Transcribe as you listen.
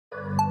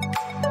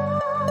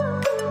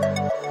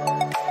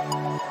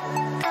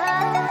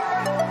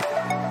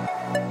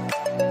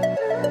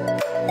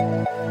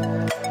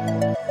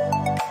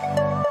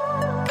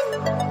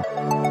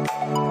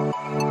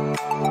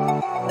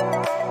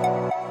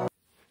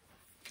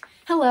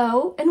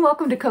Hello and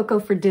welcome to Coco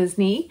for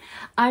Disney.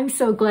 I'm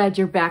so glad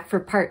you're back for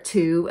part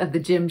 2 of the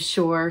Jim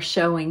Shore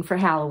showing for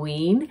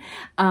Halloween.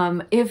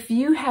 If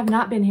you have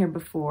not been here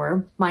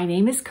before, my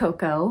name is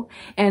Coco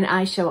and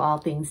I show all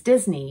things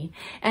Disney.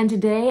 And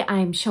today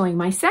I'm showing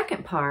my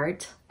second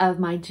part of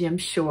my Jim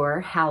Shore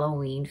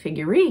Halloween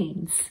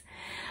figurines.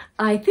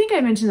 I think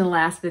I mentioned in the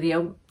last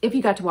video, if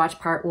you got to watch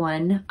part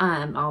 1,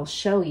 I'll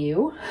show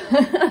you.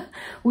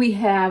 We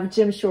have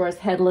Jim Shore's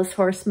Headless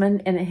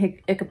Horseman and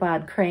a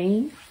Ichabod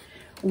Crane.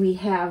 We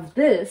have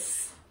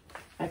this,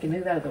 I can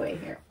move out of the way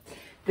here.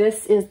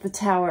 This is the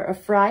Tower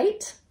of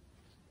Fright,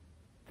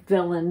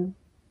 the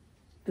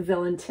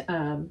villain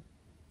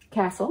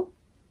castle.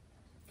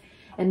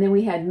 And then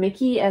we had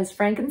Mickey as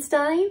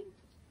Frankenstein.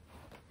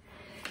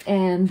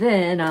 And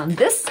then on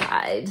this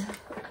side,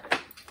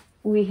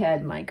 we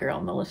had my girl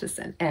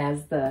Maleficent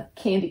as the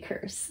Candy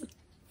Curse.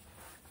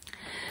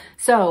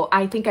 So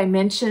I think I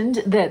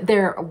mentioned that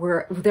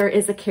there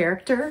is a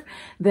character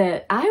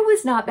that I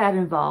was not that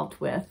involved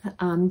with,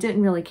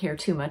 didn't really care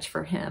too much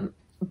for him,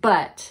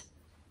 but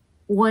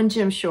one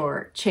Jim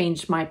Shore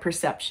changed my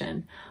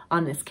perception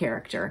on this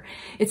character.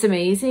 It's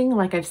amazing,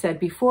 like I've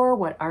said before,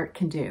 what art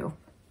can do.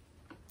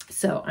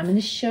 So I'm going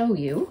to show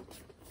you.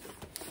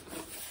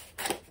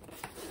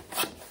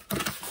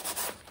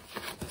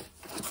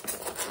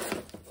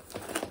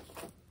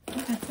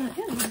 Oh, that's not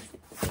him.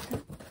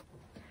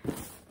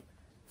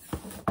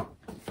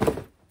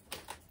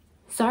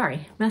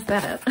 Sorry, messed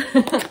that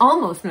up.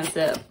 Almost messed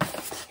it up.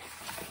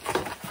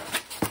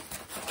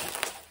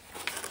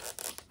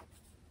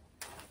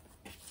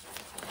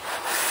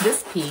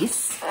 This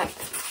piece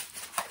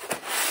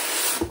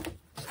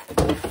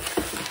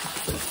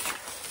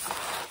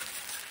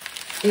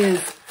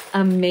is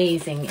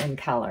amazing in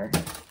color.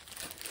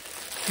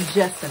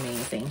 Just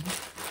amazing.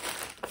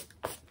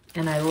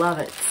 And I love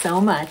it so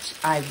much.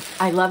 I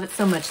love it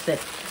so much that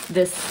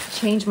this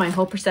changed my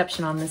whole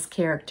perception on this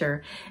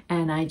character,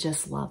 and I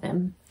just love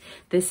him.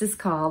 This is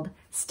called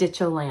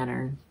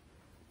Stitch-O-Lantern.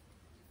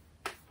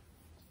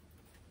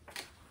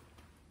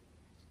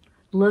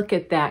 Look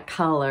at that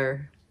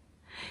color.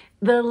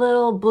 The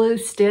little blue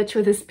Stitch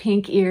with his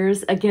pink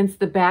ears against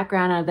the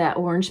background of that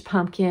orange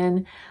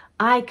pumpkin.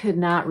 I could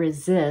not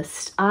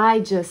resist.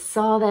 I just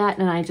saw that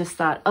and I just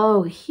thought,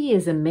 oh, he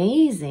is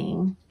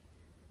amazing.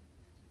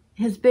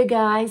 His big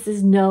eyes,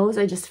 his nose,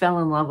 I just fell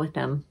in love with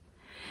him.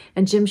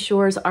 And Jim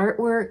Shore's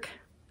artwork,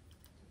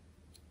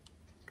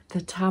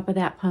 the top of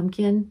that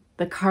pumpkin,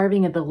 the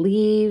carving of the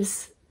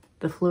leaves,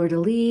 the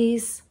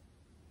fleur-de-lis,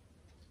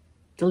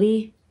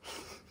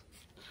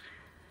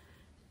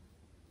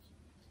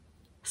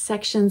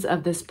 sections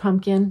of this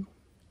pumpkin.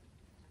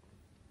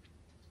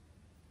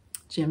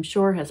 Jim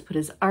Shore has put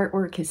his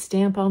artwork, his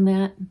stamp on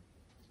that.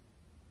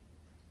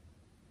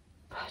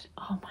 But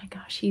oh my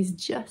gosh, he's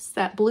just,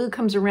 that blue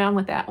comes around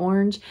with that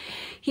orange.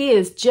 He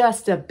is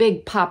just a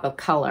big pop of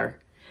color.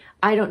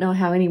 I don't know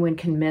how anyone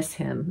can miss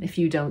him if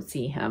you don't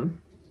see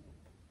him.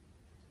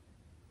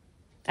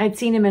 I'd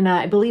seen him in,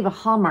 I believe, a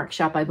Hallmark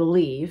shop, I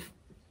believe.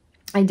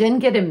 I didn't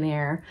get him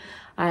there.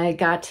 I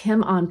got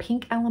him on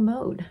Pink a la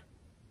Mode.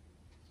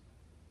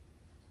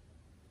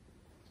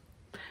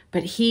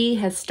 But he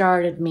has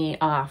started me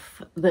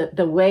off.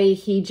 The way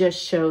he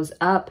just shows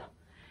up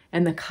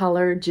and the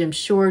color, Jim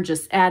Shore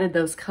just added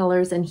those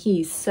colors and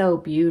he's so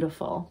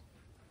beautiful.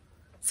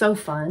 So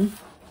fun.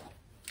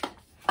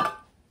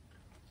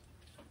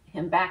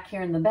 Him back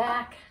here in the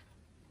back.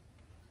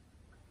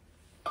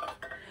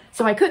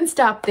 So I couldn't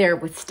stop there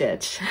with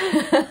Stitch.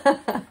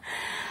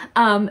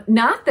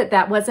 Not that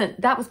that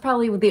was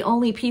probably the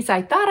only piece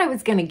I thought I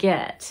was gonna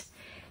get.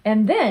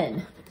 And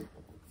then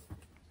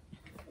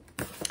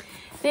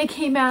they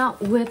came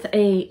out with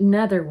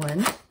another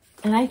one.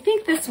 And I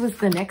think this was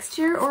the next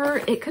year,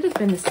 or it could have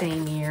been the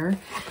same year.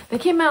 They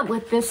came out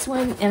with this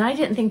one, and I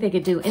didn't think they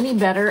could do any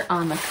better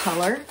on the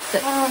color.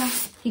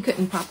 That he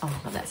couldn't pop, oh,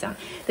 I love that sound.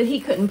 That he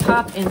couldn't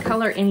pop in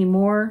color any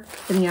more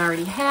than he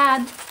already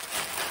had.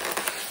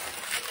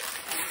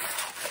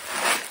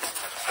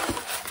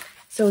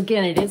 So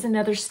again, it is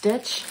another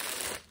Stitch.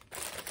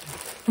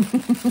 Do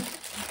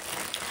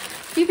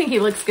you think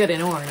he looks good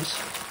in orange?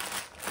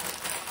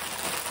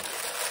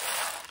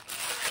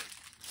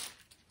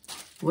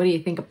 What do you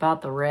think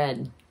about the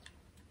red?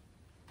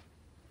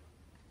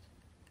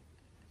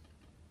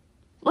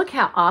 Look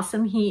how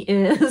awesome he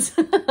is.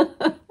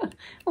 A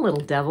little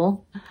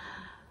devil.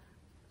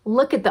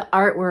 Look at the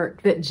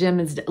artwork that Jim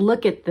has done.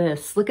 Look at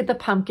this. Look at the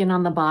pumpkin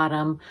on the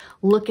bottom.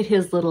 Look at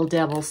his little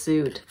devil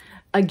suit.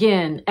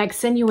 Again,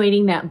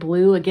 accentuating that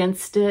blue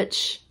against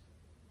Stitch.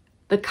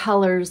 The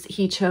colors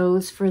he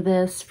chose for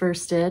this, for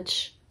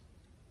Stitch.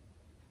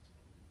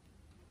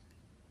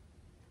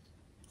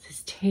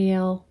 His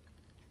tail.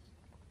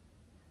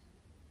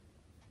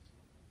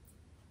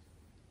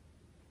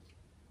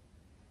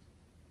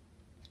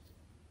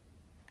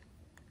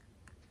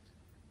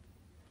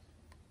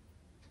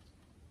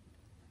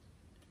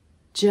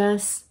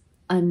 Just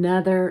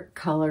another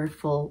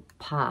colorful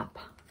pop,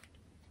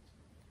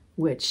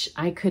 which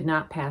I could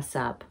not pass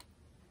up.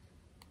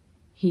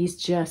 He's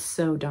just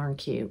so darn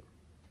cute.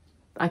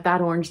 I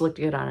thought orange looked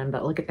good on him,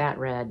 but look at that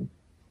red.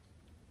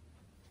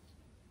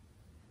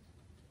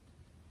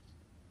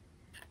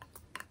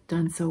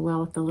 Done so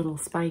well with the little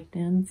spiked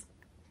ends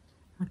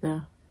of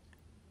the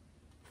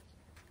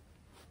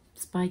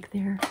spike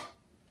there.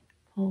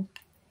 Oh,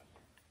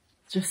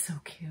 just so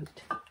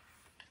cute.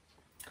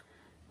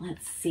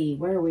 Let's see,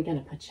 where are we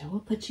gonna put you?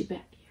 We'll put you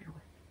back here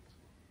with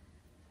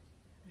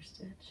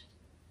another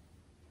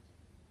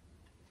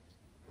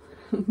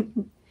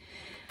stitch.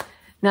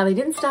 Now they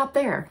didn't stop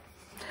there.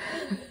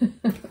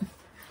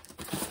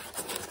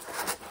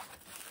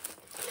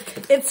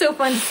 It's so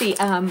fun to see.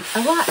 A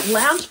lot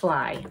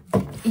Loungefly.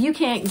 You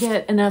can't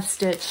get enough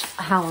stitch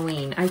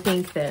Halloween. I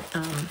think that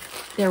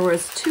there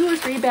was 2 or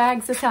 3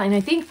 bags this Halloween.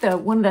 I think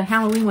one of the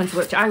Halloween ones,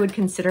 which I would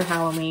consider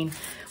Halloween,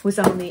 was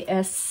on the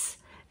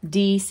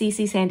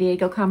SDCC San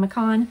Diego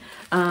Comic-Con.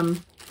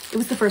 It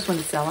was the first one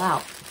to sell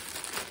out,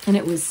 and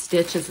it was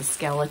Stitch as a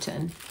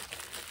skeleton.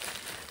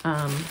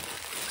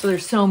 So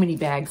there's so many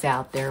bags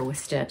out there with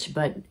Stitch,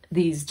 but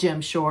these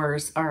Jim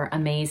Shores are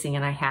amazing,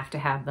 and I have to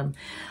have them.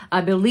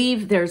 I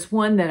believe there's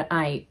one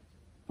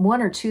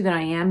or two that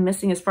I am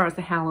missing as far as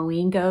the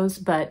Halloween goes,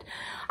 but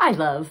I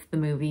love the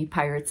movie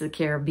Pirates of the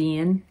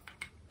Caribbean,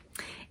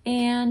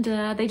 and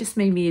they just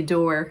made me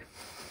adore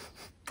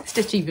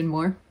Stitch even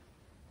more.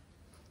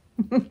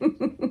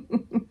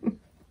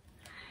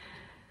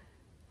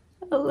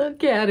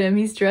 Look at him,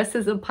 he's dressed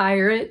as a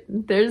pirate.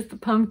 There's the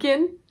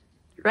pumpkin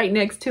right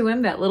next to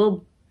him, that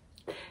little,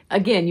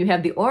 again, you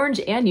have the orange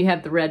and you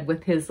have the red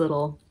with his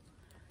little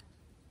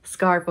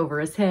scarf over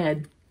his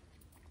head.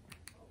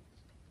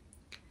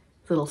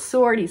 Little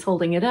sword, he's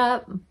holding it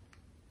up.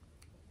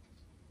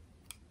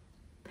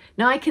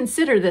 Now I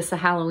consider this a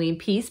Halloween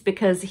piece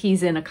because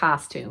he's in a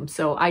costume,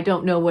 so I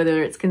don't know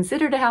whether it's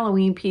considered a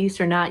Halloween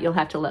piece or not. You'll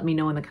have to let me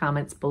know in the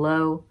comments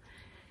below.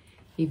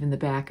 Even the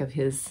back of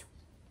his,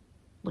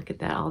 look at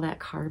that, all that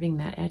carving,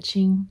 that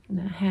etching, and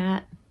that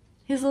hat.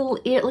 His little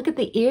ear, look at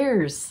the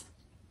ears.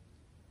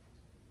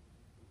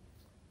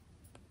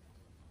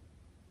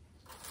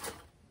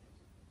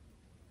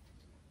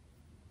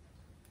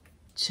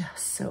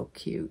 Just so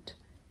cute.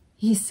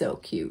 He's so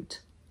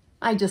cute.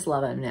 I just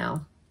love him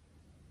now.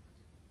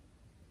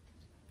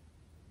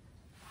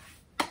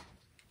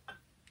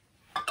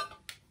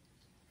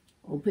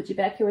 We'll put you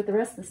back here with the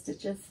rest of the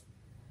stitches.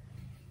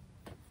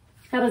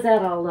 How does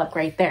that all look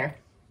right there?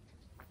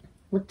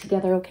 Look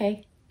together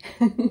okay?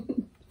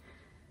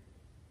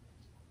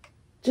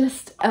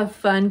 Just a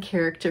fun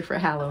character for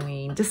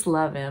Halloween. Just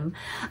love him.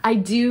 I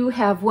do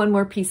have one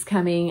more piece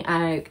coming.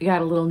 I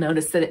got a little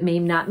notice that it may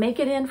not make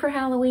it in for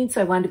Halloween,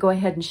 so I wanted to go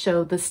ahead and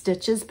show the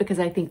stitches because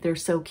I think they're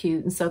so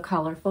cute and so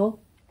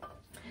colorful.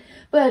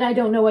 But I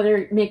don't know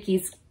whether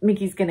Mickey's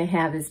gonna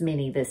have his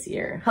Minnie this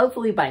year.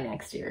 Hopefully by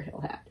next year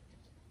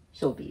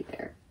she'll be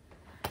there.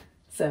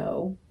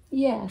 So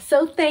yeah,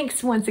 so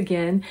thanks once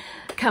again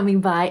coming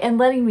by and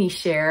letting me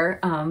share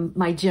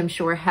my Jim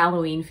Shore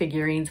Halloween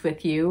figurines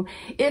with you.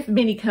 If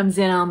Minnie comes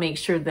in, I'll make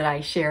sure that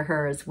I share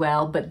her as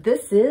well. But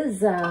this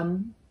is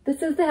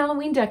the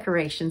Halloween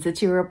decorations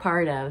that you were a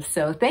part of.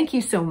 So thank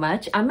you so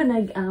much. I'm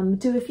gonna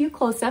do a few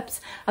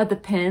close-ups of the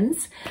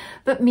pins.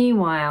 But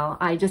meanwhile,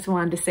 I just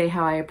wanted to say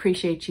how I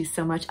appreciate you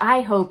so much.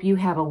 I hope you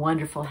have a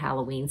wonderful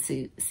Halloween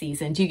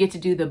season. Do you get to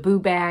do the boo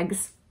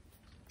bags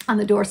on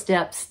the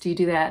doorsteps? Do you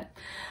do that?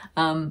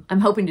 I'm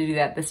hoping to do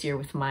that this year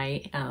with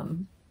my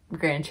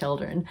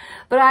grandchildren.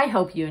 But I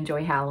hope you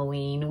enjoy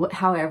Halloween,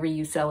 however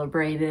you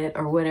celebrate it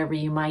or whatever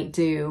you might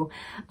do.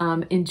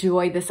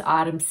 Enjoy this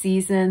autumn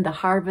season, the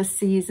harvest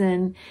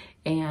season.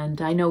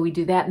 And I know we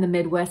do that in the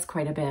Midwest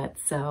quite a bit.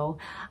 So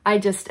I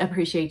just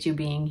appreciate you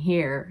being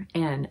here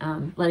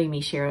and letting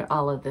me share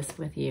all of this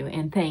with you.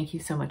 And thank you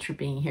so much for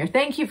being here.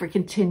 Thank you for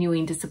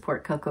continuing to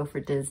support Coco for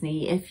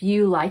Disney. If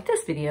you like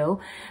this video,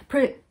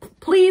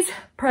 please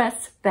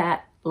press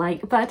that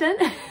like button.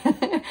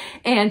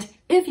 And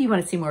if you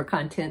want to see more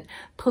content,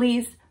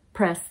 please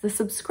press the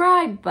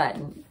subscribe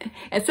button.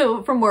 And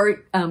so for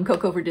more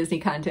Coco for Disney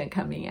content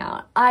coming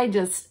out,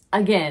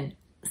 again,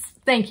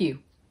 thank you.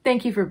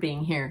 Thank you for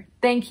being here.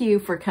 Thank you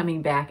for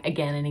coming back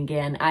again and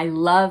again. I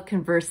love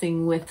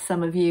conversing with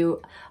some of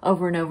you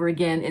over and over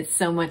again. It's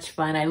so much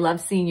fun. I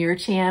love seeing your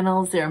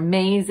channels. They're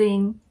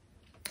amazing.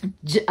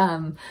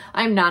 I'm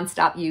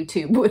nonstop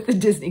YouTube with the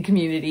Disney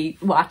community,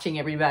 watching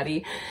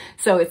everybody.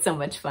 So it's so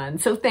much fun.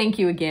 So thank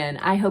you again.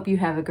 I hope you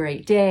have a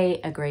great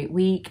day, a great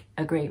week,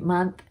 a great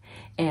month.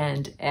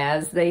 And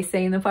as they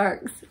say in the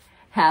parks,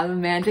 have a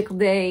magical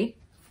day.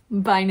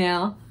 Bye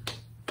now.